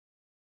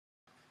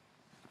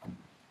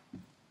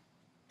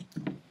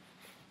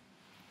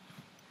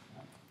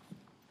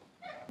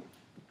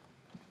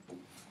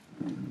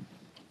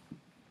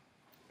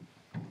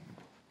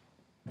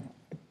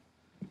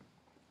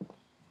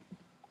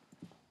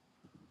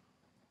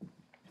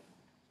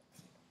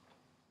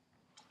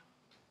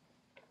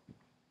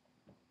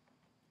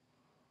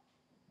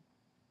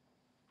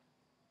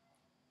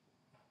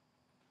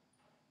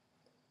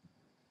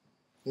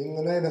In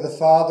the name of the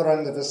Father,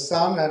 and of the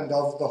Son, and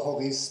of the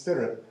Holy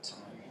Spirit.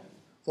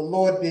 The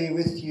Lord be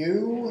with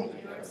you.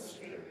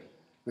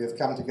 We have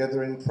come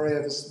together in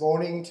prayer this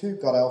morning to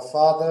God our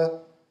Father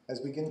as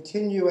we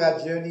continue our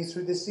journey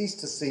through this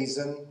Easter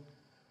season,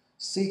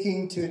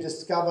 seeking to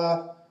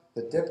discover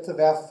the depth of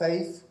our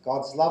faith,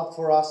 God's love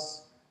for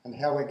us, and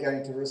how we're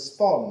going to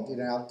respond in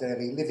our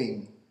daily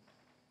living.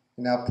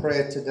 In our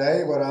prayer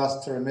today, we're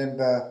asked to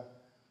remember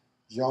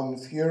John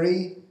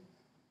Fury,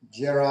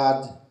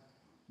 Gerard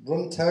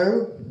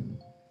Brunto,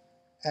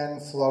 and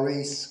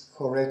Floris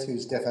Corret,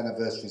 whose death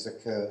anniversaries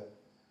occur.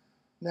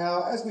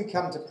 Now, as we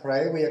come to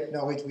pray, we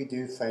acknowledge we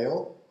do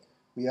fail.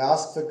 We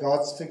ask for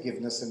God's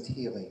forgiveness and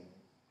healing.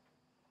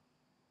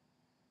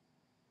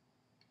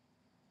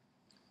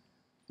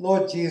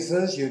 Lord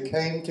Jesus, you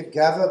came to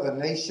gather the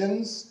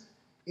nations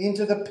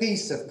into the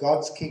peace of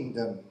God's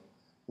kingdom.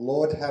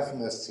 Lord, have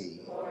mercy.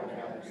 Lord,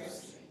 have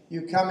mercy.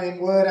 You come in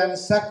word and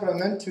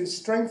sacrament to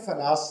strengthen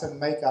us and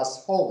make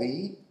us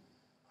holy.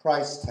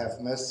 Christ,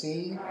 have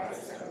mercy.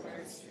 Christ, have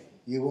mercy.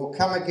 You will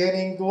come again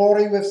in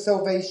glory with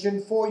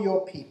salvation for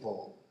your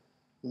people.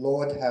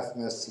 Lord, have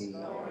mercy.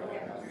 Lord,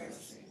 have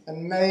mercy.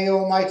 And may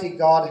Almighty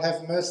God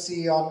have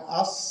mercy on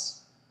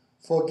us,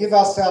 forgive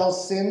us our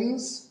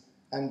sins,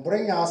 and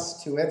bring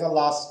us to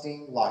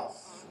everlasting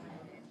life.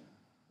 Amen.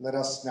 Let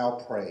us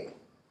now pray.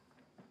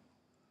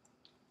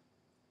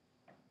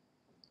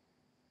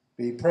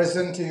 Be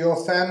present to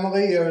your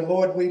family, O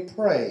Lord, we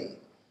pray,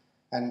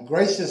 and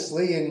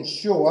graciously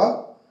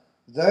ensure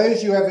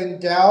those you have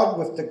endowed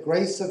with the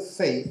grace of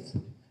faith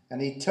and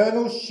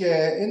eternal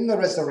share in the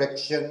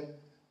resurrection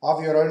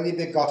of your only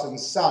begotten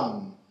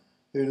Son,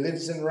 who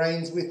lives and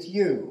reigns with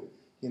you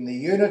in the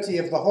unity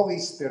of the Holy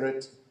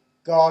Spirit,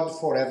 God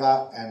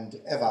forever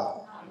and ever.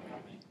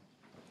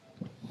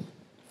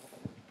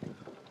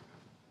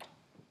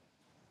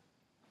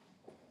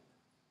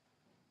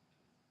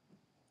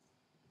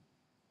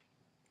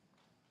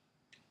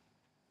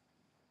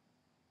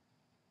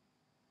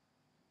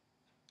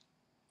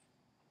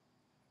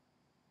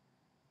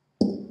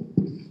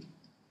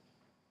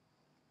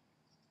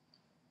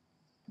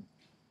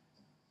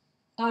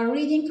 Our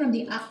reading from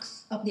the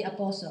Acts of the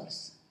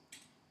Apostles.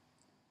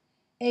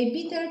 A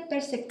bitter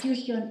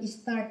persecution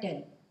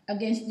started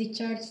against the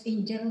church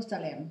in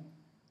Jerusalem,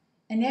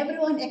 and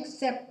everyone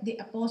except the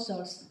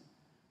apostles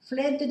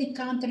fled to the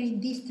country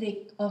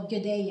district of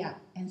Judea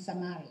and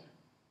Samaria.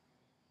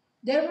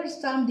 There were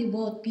some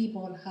devout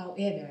people,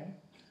 however,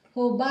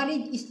 who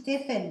buried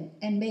Stephen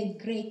and made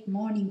great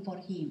mourning for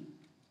him.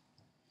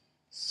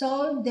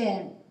 Saul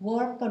then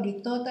worked for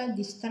the total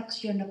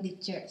destruction of the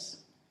church.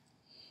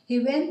 He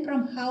went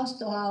from house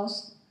to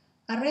house,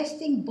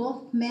 arresting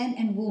both men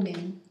and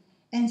women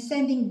and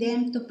sending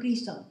them to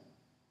prison.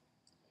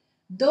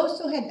 Those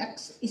who had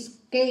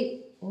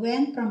escaped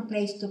went from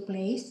place to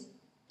place,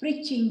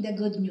 preaching the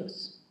good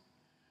news.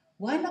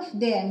 One of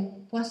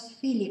them was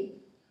Philip,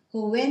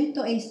 who went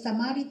to a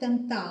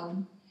Samaritan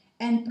town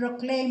and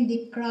proclaimed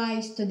the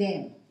Christ to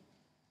them.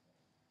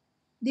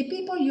 The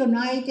people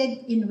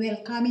united in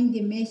welcoming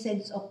the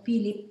message of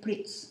Philip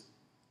preached,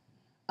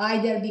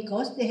 either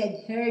because they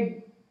had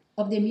heard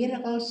of the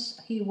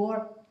miracles he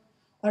worked,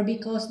 or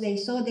because they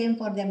saw them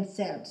for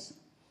themselves.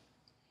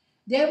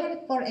 There were,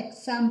 for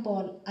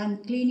example,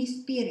 unclean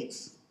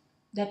spirits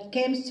that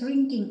came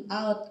shrinking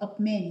out of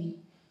many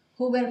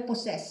who were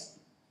possessed,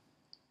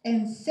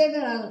 and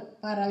several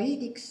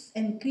paralytics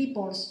and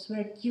cripples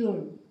were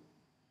cured.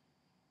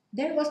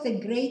 There was a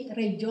great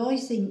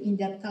rejoicing in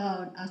the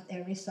town as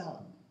a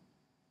result.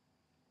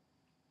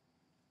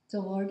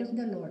 The word of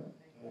the Lord.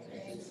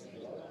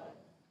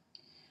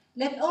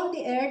 Let all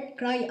the earth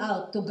cry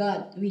out to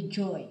God with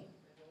joy.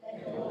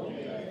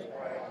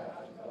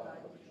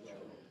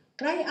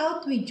 Cry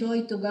out with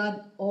joy to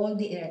God, all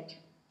the earth.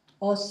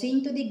 O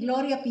sing to the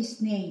glory of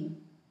his name.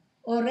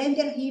 O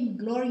render him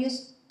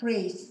glorious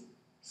praise.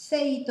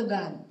 Say to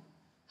God,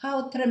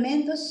 how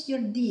tremendous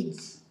your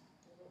deeds.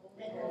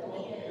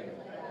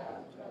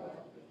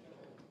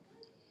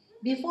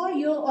 Before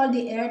you all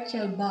the earth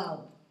shall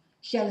bow,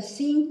 shall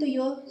sing to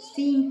you,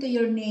 sing to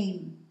your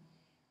name.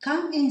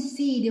 Come and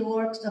see the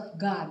works of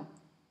God,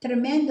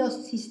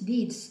 tremendous his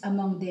deeds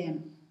among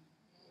them.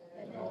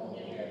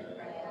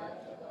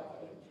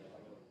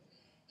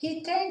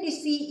 He turned the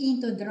sea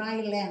into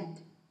dry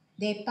land.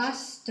 They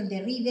passed through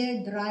the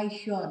river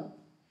Dry-Shon.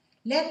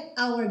 Let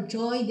our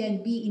joy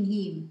then be in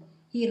him.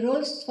 He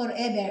rules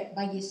forever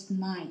by his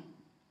might.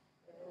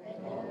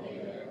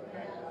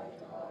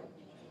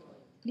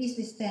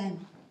 Please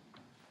stand.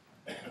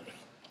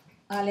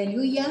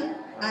 Alleluia,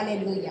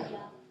 alleluia.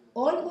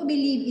 All who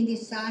believe in the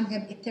Son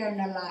have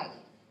eternal life,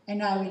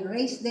 and I will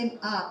raise them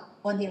up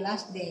on the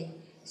last day,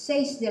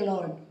 says the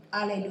Lord.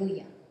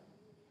 Alleluia.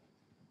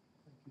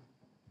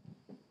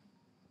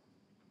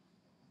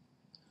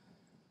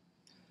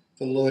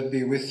 The Lord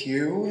be with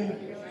you.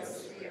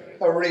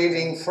 A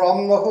reading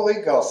from the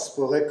Holy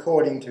Gospel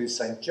according to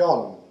St.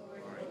 John.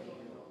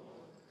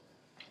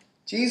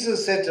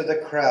 Jesus said to the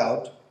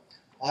crowd,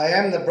 I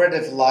am the bread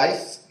of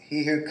life.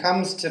 He who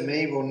comes to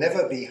me will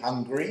never be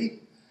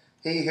hungry,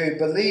 He who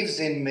believes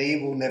in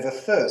me will never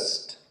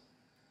thirst.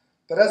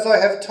 But as I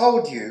have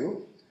told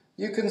you,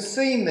 you can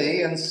see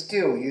me and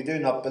still you do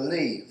not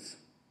believe.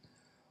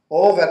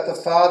 All that the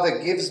Father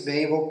gives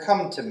me will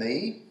come to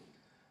me,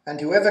 and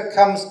whoever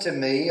comes to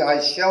me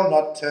I shall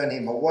not turn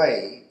him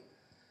away,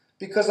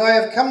 because I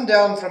have come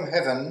down from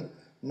heaven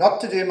not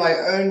to do my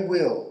own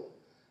will,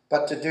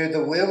 but to do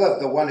the will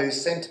of the one who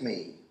sent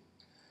me.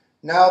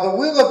 Now the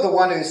will of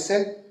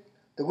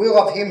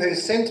him who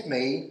sent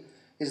me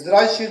is that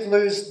I should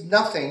lose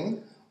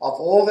nothing of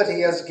all that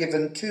he has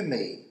given to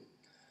me,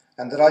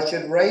 and that I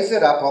should raise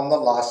it up on the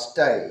last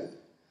day.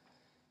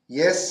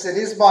 Yes, it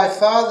is my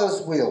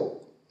Father's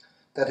will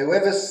that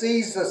whoever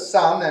sees the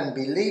Son and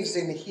believes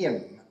in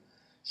him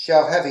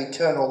shall have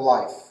eternal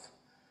life,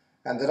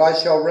 and that I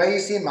shall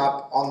raise him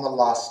up on the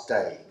last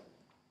day.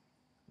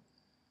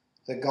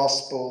 The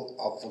Gospel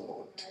of the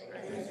Lord.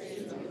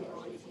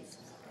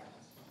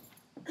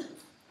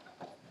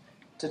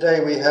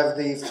 Today we have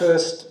the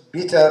first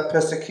bitter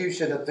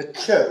persecution of the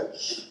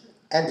church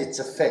and its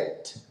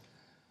effect.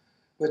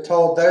 We're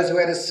told those who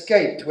had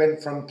escaped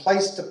went from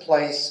place to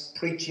place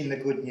preaching the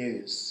good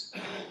news.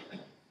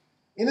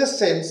 In a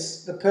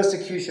sense, the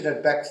persecution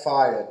had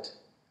backfired.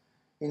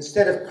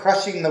 Instead of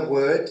crushing the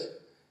word,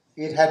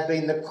 it had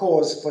been the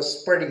cause for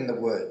spreading the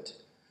word.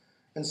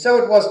 And so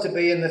it was to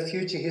be in the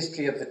future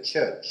history of the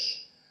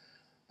church.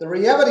 The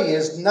reality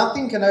is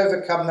nothing can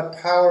overcome the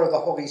power of the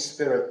Holy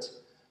Spirit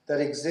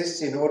that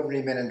exists in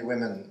ordinary men and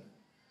women.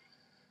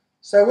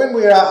 So when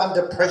we are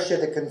under pressure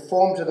to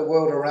conform to the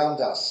world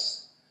around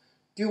us,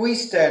 do we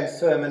stand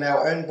firm in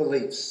our own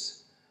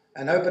beliefs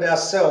and open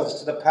ourselves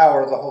to the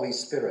power of the Holy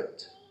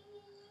Spirit?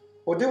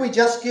 Or do we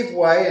just give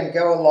way and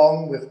go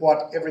along with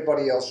what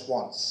everybody else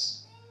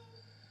wants?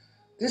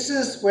 This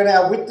is when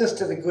our witness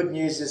to the good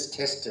news is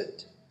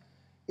tested.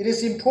 It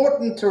is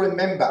important to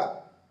remember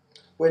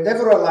we're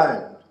never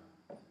alone.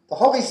 The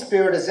Holy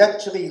Spirit is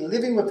actually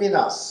living within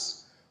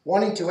us,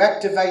 wanting to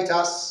activate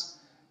us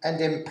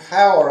and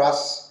empower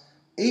us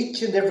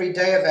each and every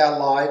day of our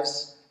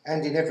lives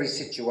and in every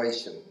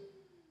situation.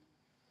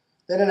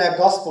 Then in our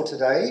gospel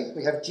today,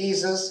 we have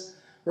Jesus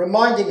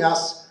reminding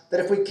us that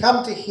if we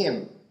come to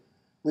him,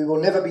 we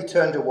will never be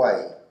turned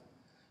away.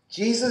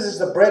 Jesus is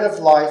the bread of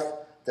life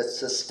that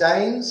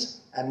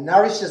sustains and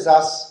nourishes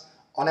us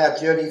on our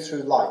journey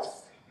through life.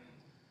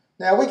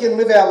 Now we can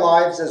live our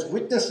lives as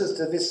witnesses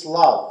to this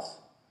love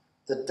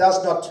that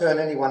does not turn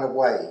anyone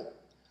away.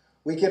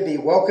 We can be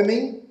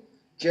welcoming,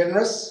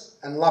 generous,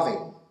 and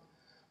loving.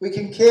 We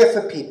can care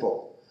for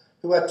people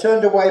who are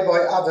turned away by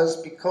others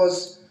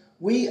because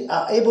we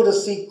are able to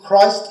see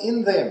Christ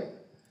in them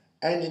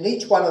and in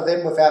each one of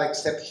them without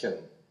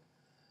exception.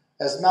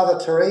 As Mother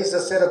Teresa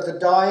said of the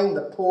dying,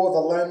 the poor, the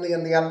lonely,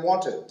 and the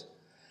unwanted.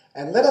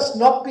 And let us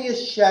not be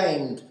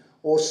ashamed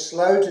or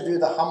slow to do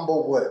the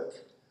humble work,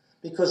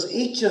 because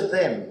each of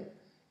them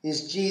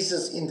is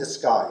Jesus in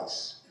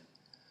disguise.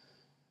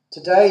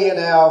 Today in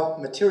our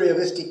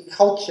materialistic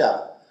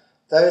culture,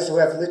 those who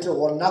have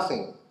little or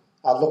nothing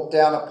are looked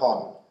down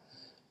upon.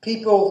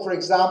 People, for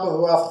example,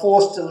 who are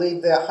forced to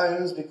leave their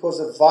homes because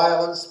of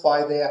violence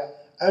by their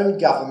own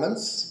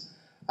governments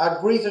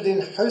are greeted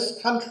in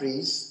host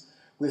countries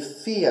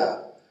with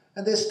fear,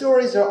 and their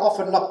stories are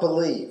often not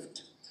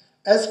believed.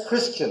 As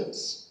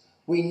Christians,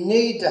 we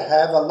need to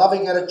have a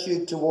loving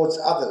attitude towards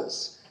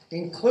others,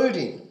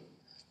 including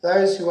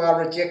those who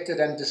are rejected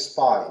and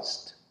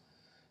despised.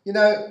 You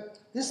know,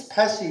 this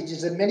passage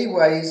is in many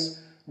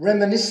ways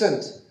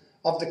reminiscent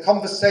of the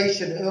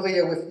conversation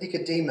earlier with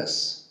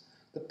Nicodemus,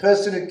 the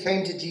person who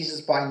came to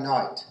Jesus by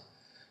night.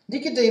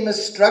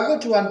 Nicodemus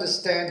struggled to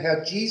understand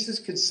how Jesus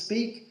could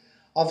speak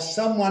of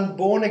someone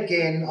born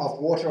again of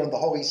water and the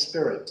Holy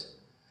Spirit.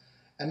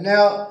 And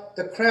now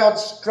the crowd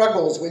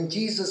struggles when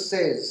Jesus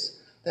says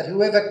that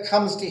whoever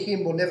comes to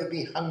him will never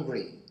be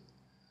hungry.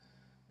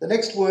 The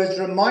next words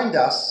remind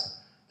us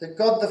that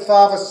God the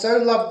Father so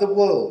loved the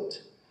world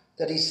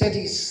that he sent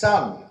his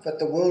Son that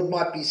the world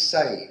might be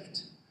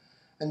saved.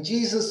 And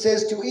Jesus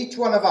says to each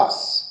one of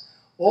us,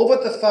 all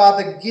that the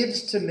Father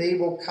gives to me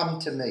will come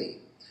to me.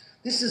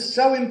 This is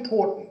so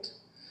important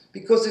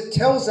because it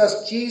tells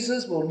us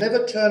Jesus will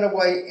never turn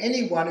away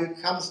anyone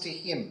who comes to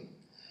him.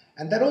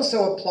 And that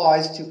also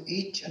applies to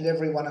each and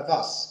every one of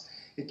us.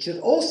 It should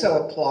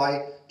also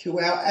apply to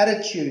our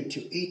attitude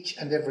to each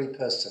and every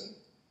person.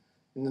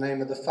 In the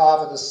name of the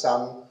Father, the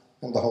Son,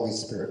 and the Holy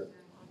Spirit.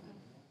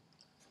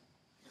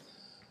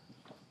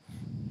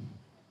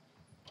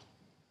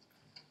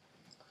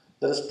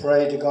 Let us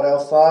pray to God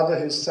our Father,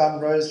 whose Son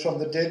rose from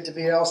the dead to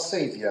be our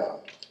Saviour.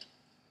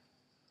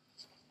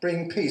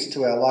 Bring peace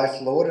to our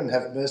life, Lord, and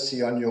have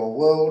mercy on your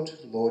world.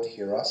 Lord,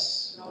 hear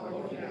us.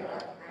 Lord, hear our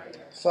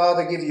prayer.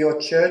 Father, give your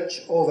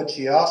church all that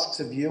she asks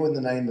of you in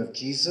the name of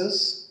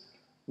Jesus.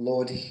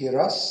 Lord, hear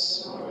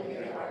us. Lord,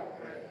 hear our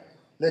prayer.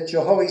 Let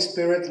your Holy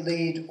Spirit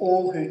lead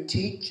all who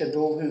teach and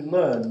all who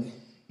learn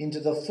into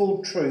the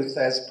full truth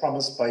as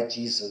promised by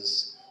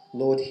Jesus.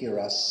 Lord, hear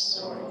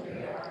us. Lord,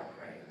 hear our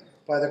prayer.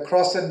 By the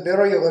cross and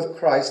burial of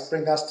Christ,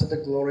 bring us to the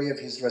glory of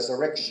his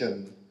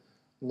resurrection.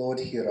 Lord,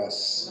 hear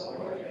us.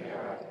 Lord, hear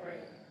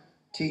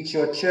Teach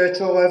your church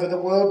all over the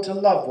world to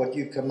love what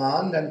you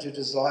command and to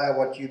desire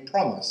what you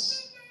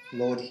promise.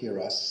 Lord,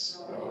 hear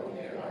us.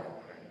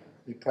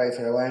 We pray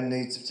for our own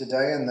needs of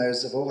today and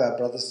those of all our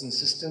brothers and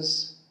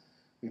sisters.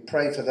 We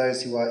pray for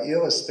those who are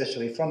ill,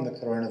 especially from the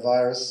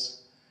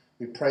coronavirus.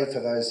 We pray for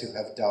those who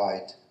have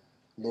died.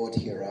 Lord,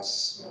 hear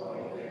us.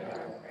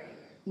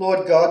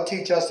 Lord God,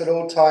 teach us at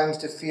all times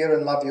to fear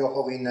and love your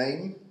holy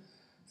name,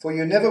 for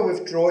you never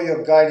withdraw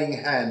your guiding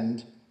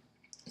hand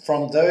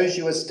from those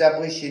you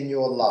establish in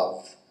your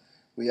love.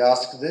 We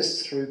ask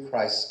this through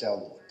Christ our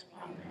Lord.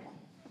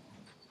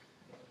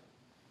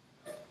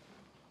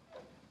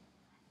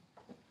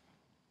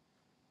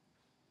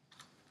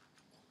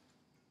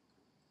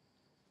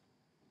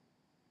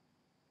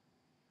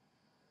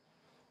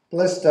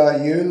 Blessed are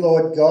you,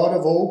 Lord God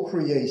of all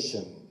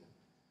creation,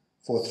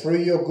 for through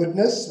your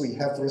goodness we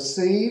have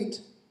received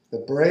the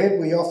bread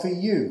we offer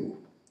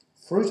you,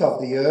 fruit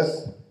of the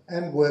earth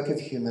and work of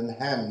human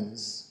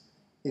hands.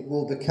 It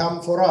will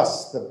become for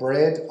us the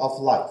bread of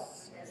life.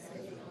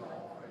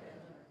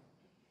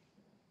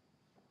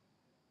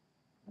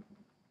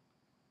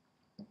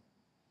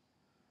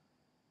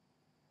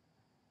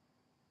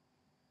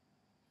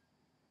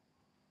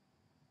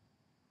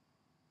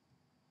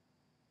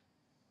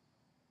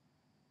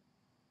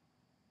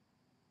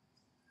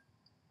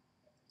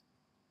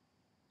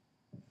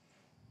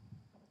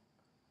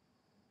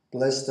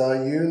 Blessed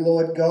are you,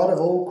 Lord God of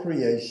all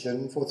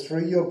creation, for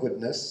through your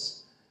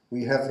goodness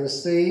we have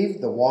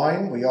received the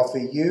wine we offer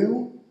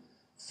you,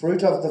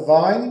 fruit of the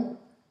vine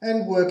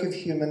and work of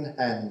human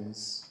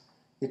hands.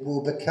 It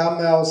will become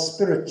our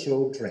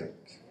spiritual drink.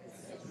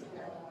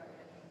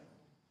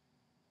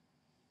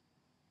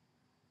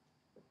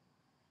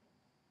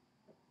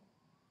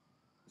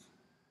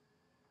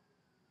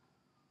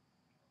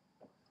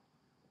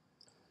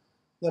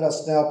 Let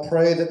us now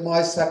pray that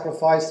my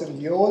sacrifice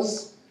and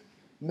yours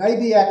may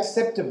be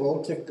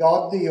acceptable to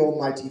God the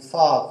Almighty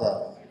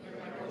Father.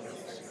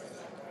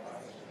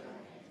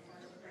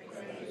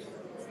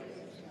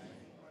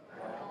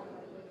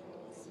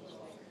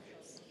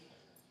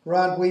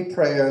 Grant, we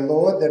pray, O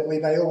Lord, that we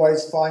may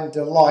always find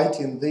delight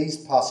in these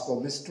paschal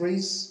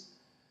mysteries,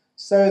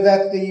 so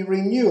that the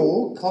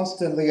renewal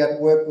constantly at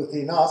work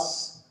within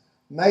us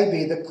may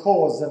be the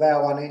cause of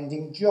our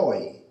unending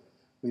joy.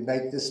 We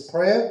make this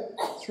prayer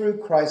through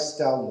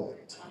Christ our Lord.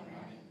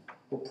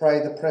 We'll pray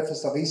the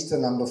preface of Easter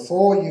number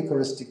 4,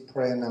 Eucharistic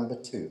prayer number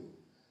 2.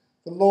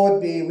 The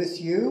Lord be with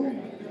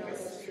you.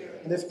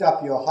 Lift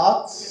up your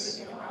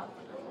hearts.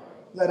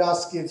 Let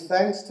us give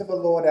thanks to the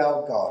Lord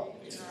our God.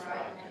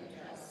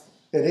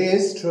 It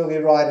is truly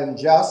right and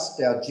just,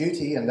 our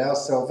duty and our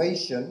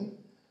salvation,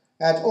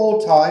 at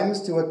all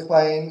times to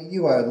acclaim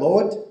you, O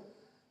Lord,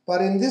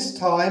 but in this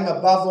time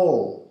above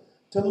all,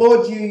 to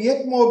laud you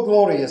yet more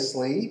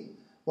gloriously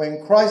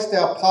when Christ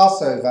our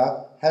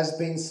Passover has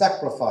been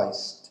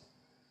sacrificed.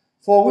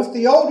 For with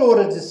the old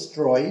order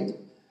destroyed,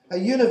 a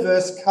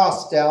universe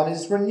cast down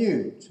is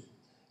renewed,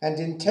 and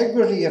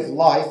integrity of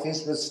life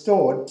is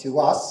restored to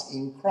us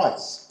in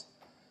Christ.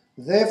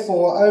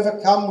 Therefore,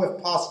 overcome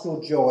with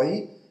paschal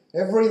joy,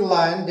 every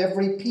land,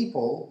 every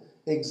people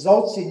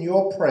exalts in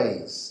your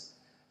praise,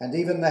 and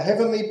even the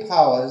heavenly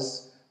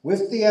powers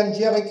with the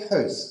angelic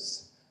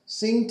hosts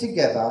sing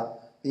together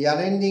the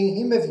unending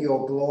hymn of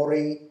your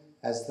glory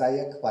as they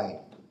acclaim.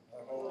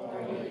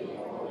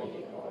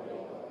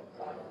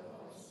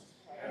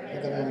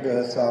 Heaven and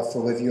earth are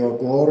full of your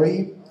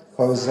glory.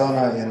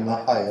 Hosanna in the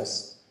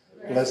highest.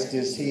 Blessed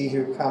is he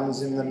who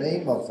comes in the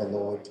name of the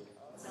Lord.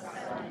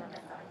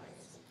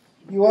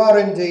 You are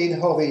indeed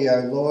holy,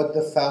 O Lord,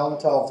 the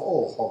fount of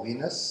all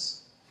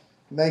holiness.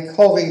 Make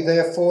holy,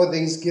 therefore,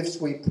 these gifts,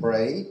 we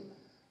pray,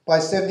 by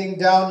sending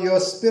down your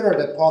Spirit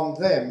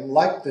upon them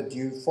like the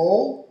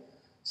dewfall,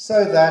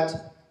 so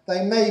that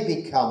they may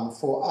become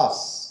for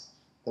us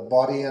the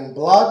body and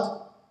blood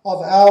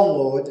of our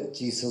Lord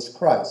Jesus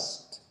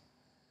Christ.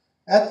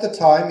 At the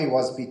time he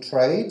was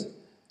betrayed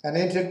and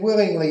entered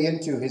willingly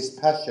into his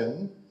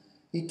passion,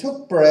 he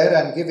took bread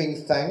and, giving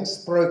thanks,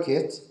 broke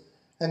it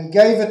and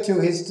gave it to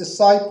his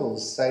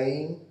disciples,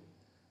 saying,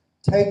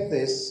 "Take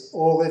this,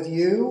 all of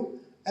you,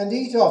 and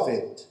eat of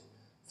it,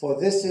 for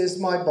this is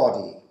my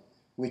body,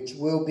 which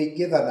will be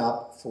given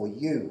up for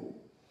you."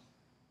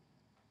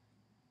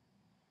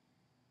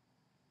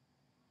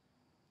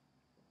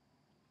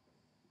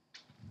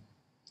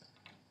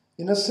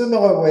 In a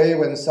similar way,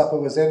 when supper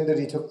was ended,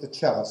 he took the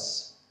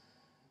chalice,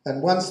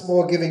 and once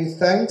more giving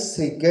thanks,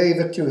 he gave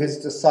it to his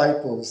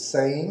disciples,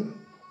 saying,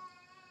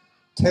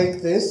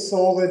 "Take this,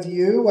 all of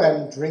you,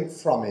 and drink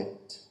from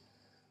it,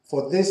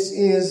 for this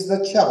is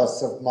the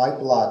chalice of my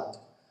blood,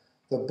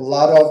 the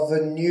blood of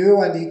the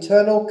new and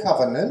eternal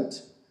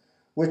covenant,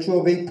 which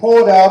will be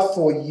poured out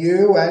for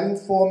you and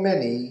for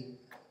many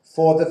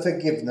for the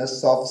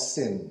forgiveness of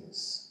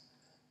sins.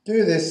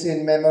 Do this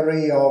in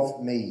memory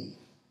of me."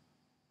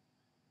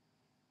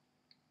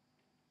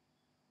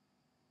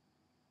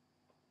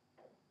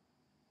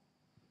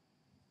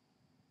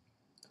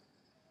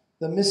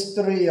 The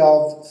mystery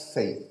of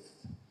faith.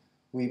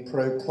 We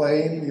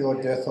proclaim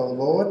your death, O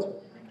Lord,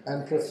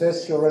 and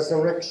profess your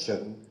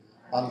resurrection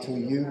until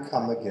you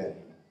come again.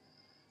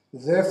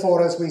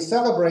 Therefore, as we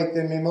celebrate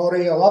the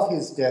memorial of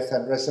his death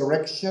and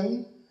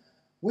resurrection,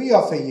 we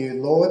offer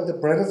you, Lord, the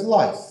bread of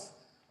life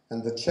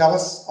and the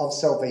chalice of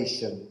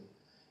salvation,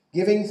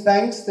 giving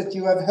thanks that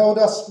you have held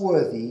us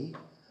worthy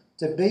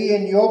to be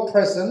in your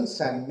presence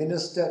and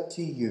minister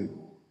to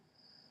you.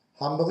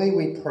 Humbly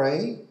we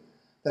pray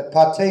that,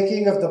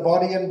 partaking of the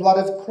body and blood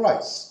of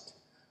Christ,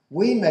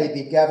 we may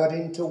be gathered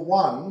into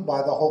one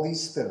by the Holy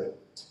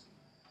Spirit.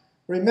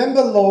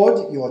 Remember,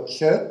 Lord, your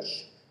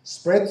church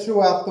spread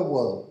throughout the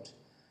world,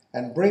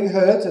 and bring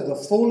her to the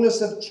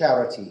fullness of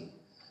charity,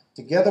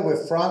 together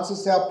with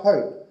Francis our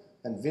Pope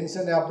and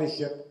Vincent our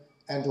Bishop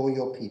and all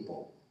your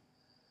people.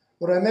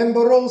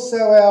 Remember also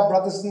our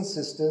brothers and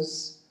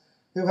sisters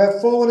who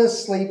have fallen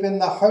asleep in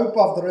the hope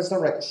of the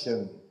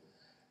resurrection,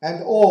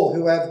 and all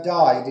who have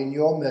died in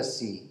your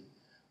mercy.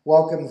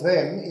 Welcome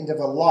them into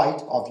the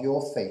light of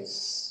your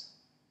face.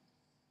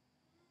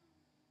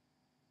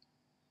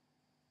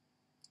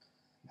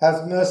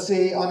 Have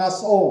mercy on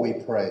us all, we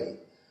pray,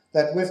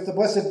 that with the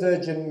Blessed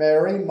Virgin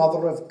Mary,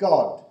 Mother of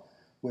God,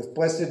 with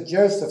blessed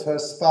Joseph, her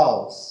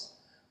spouse,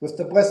 with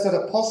the blessed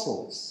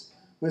apostles,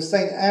 with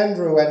St.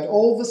 Andrew and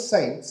all the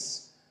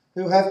saints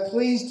who have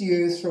pleased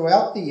you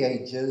throughout the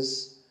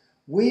ages,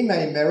 we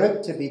may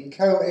merit to be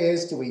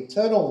co-heirs to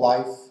eternal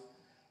life,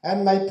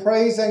 and may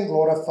praise and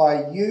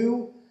glorify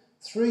you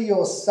through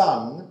your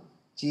Son,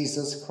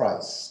 Jesus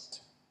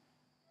Christ.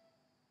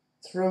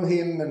 Through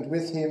him and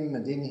with him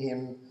and in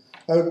him,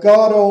 O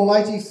God,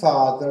 Almighty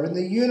Father, in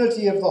the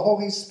unity of the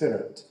Holy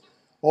Spirit,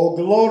 all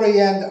glory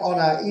and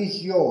honour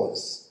is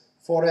yours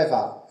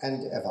forever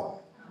and ever.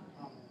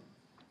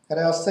 At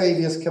our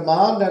Saviour's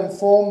command and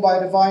formed by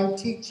divine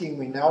teaching,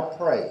 we now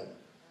pray.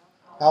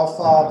 Our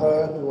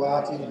Father, who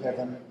art in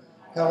heaven,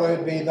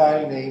 hallowed be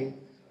thy name.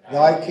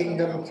 Thy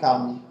kingdom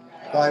come,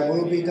 thy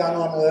will be done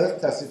on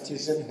earth as it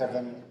is in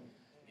heaven.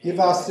 Give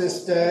us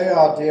this day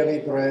our daily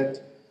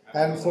bread,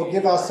 and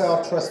forgive us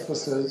our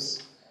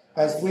trespasses,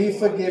 as we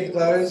forgive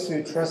those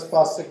who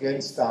trespass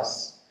against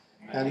us.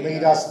 And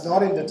lead us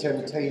not into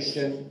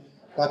temptation,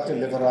 but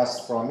deliver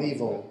us from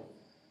evil.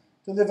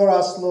 Deliver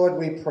us, Lord,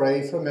 we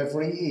pray, from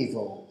every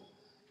evil.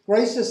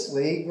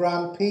 Graciously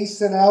grant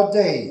peace in our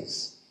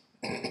days,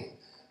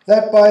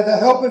 that by the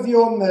help of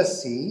your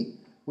mercy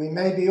we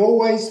may be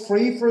always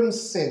free from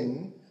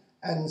sin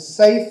and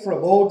safe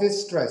from all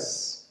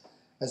distress,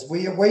 as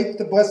we await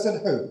the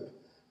blessed hope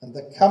and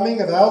the coming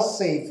of our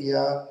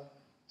Saviour,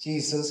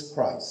 Jesus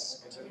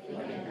Christ.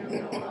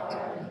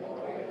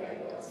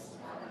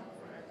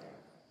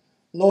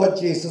 Lord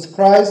Jesus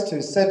Christ,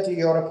 who said to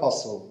your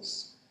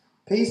apostles,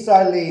 "Peace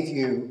I leave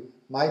you,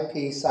 my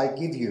peace I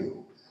give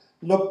you,"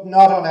 look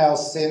not on our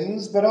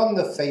sins, but on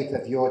the faith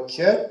of your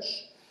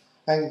church,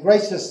 and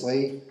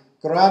graciously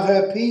grant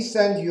her peace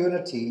and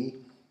unity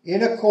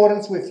in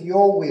accordance with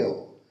your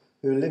will,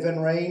 who live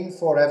and reign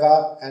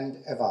forever and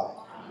ever.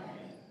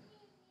 Amen.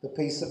 The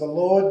peace of the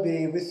Lord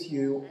be with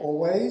you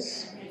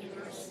always.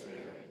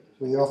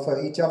 We offer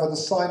each other the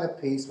sign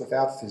of peace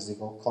without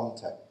physical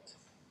contact.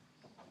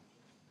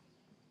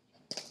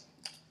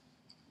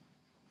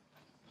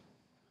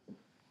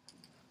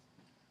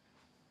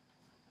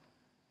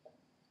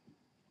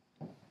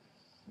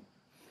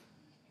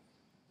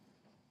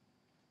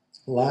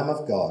 Lamb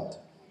of God.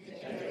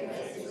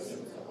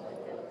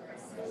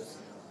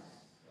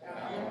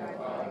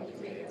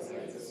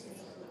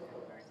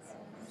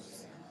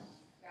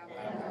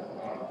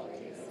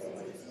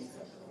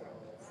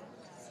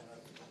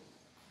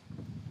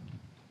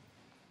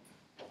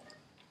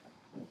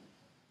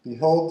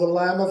 Behold the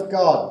Lamb of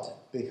God,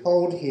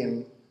 behold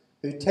him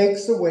who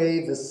takes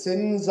away the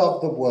sins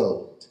of the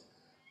world.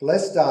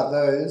 Blessed are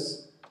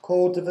those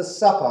called to the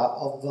supper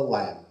of the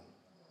Lamb.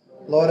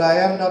 Lord, I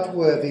am not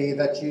worthy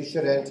that you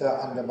should enter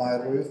under my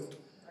roof,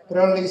 but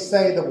only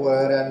say the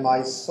word, and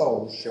my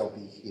soul shall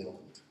be healed.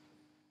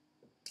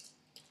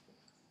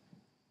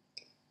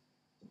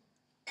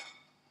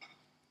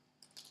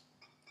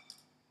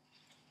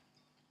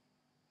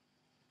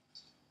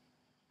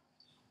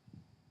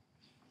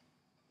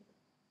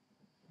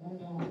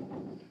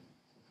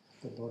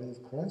 The body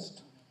of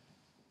Christ.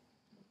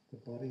 The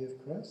body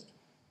of Christ.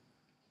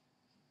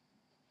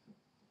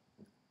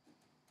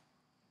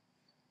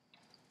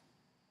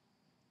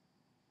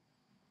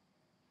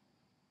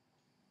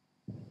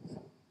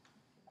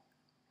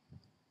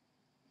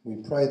 We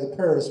pray the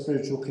prayer of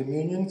spiritual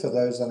communion for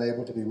those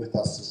unable to be with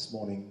us this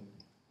morning.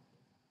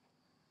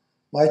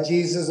 My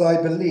Jesus,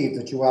 I believe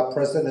that you are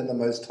present in the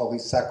most holy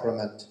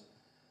sacrament.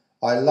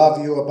 I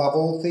love you above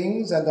all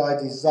things, and I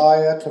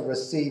desire to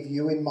receive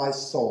you in my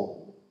soul.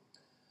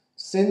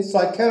 Since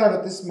I cannot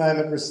at this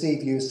moment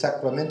receive you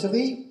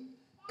sacramentally,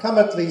 come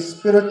at least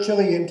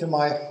spiritually into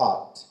my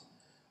heart.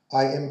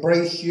 I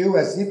embrace you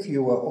as if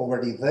you were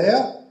already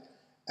there,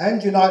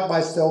 and unite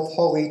myself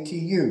wholly to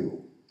you.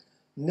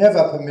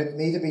 Never permit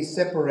me to be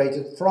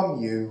separated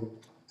from you.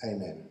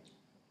 Amen.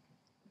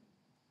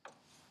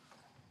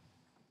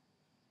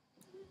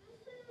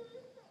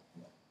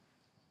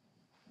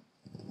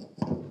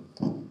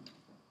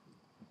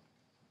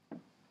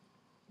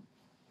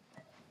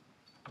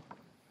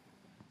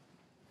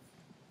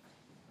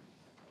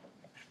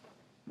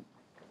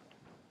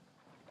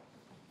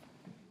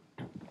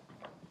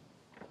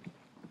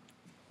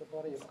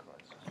 body of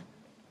Christ.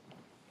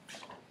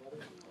 The body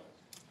of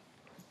Christ.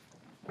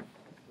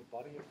 The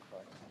body of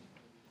Christ.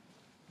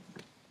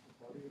 The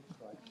body of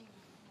Christ.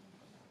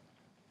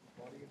 The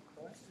body of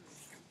Christ.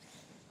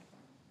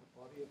 The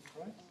body of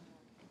Christ.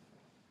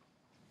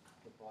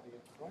 The body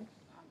of Christ.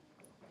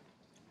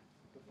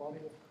 The body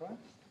of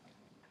Christ.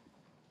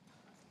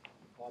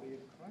 The body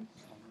of Christ.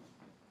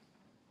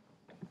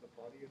 The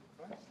body of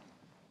Christ.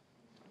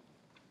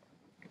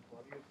 The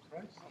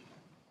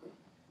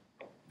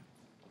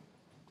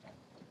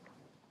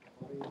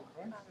body of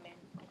Christ. Amen.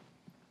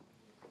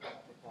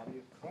 The body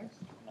of Christ.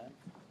 Amen.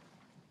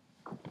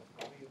 The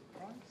body of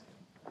Christ.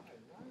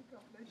 Amen.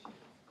 God bless you.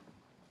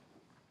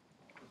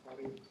 The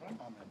body of Christ.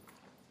 Amen.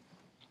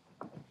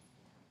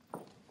 The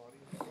body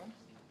of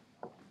Christ.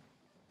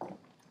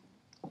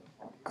 The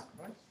body of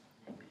Christ.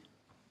 The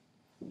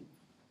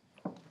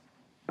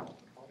body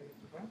of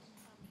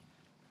Christ.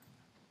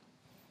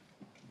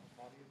 The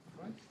body of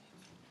Christ.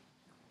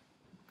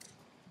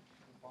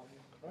 The body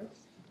of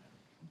Christ.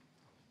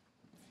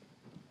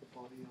 The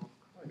body of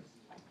Christ.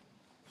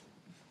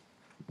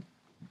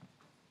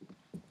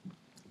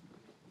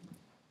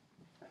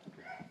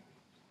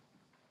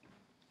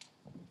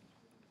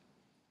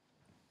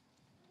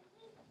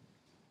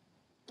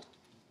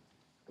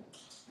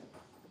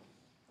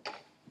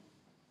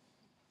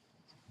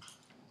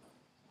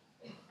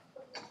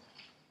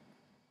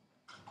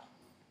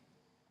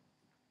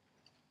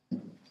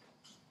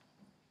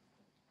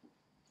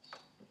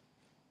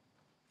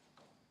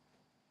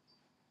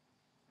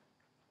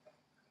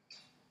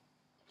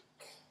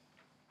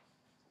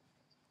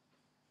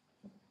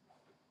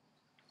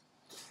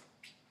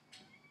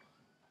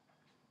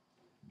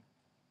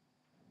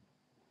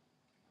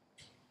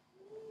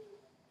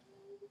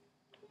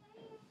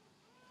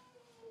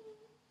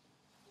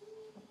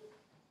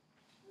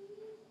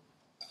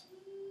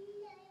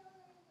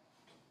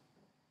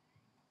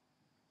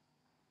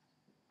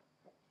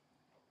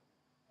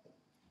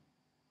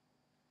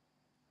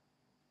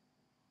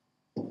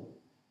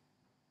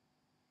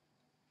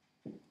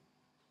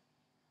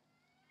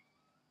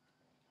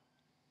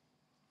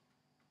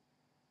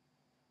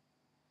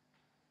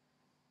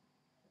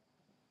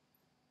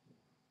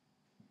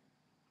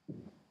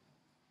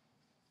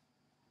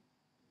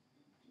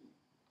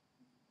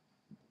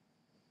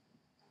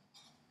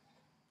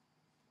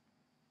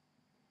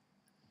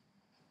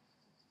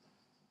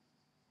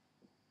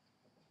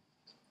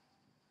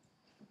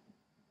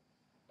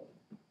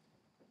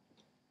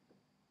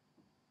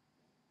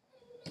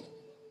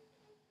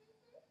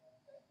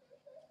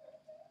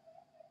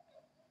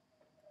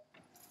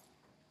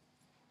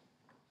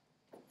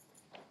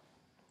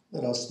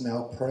 Let us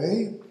now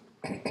pray.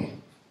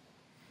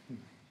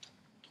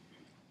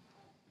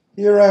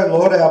 Hear, O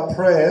Lord, our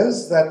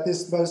prayers that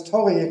this most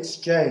holy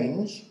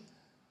exchange,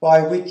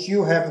 by which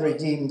you have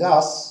redeemed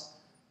us,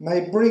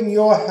 may bring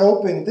your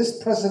help in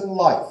this present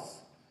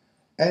life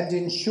and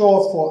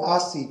ensure for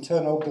us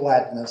eternal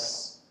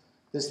gladness.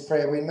 This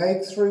prayer we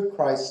make through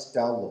Christ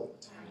our Lord.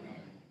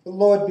 Amen. The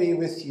Lord be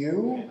with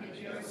you.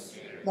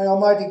 May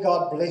Almighty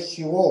God bless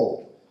you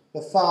all,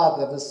 the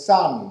Father, the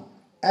Son,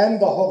 and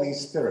the Holy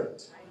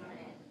Spirit. Amen.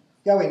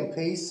 Go in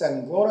peace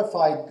and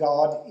glorify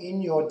God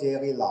in your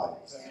daily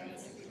lives. Amen.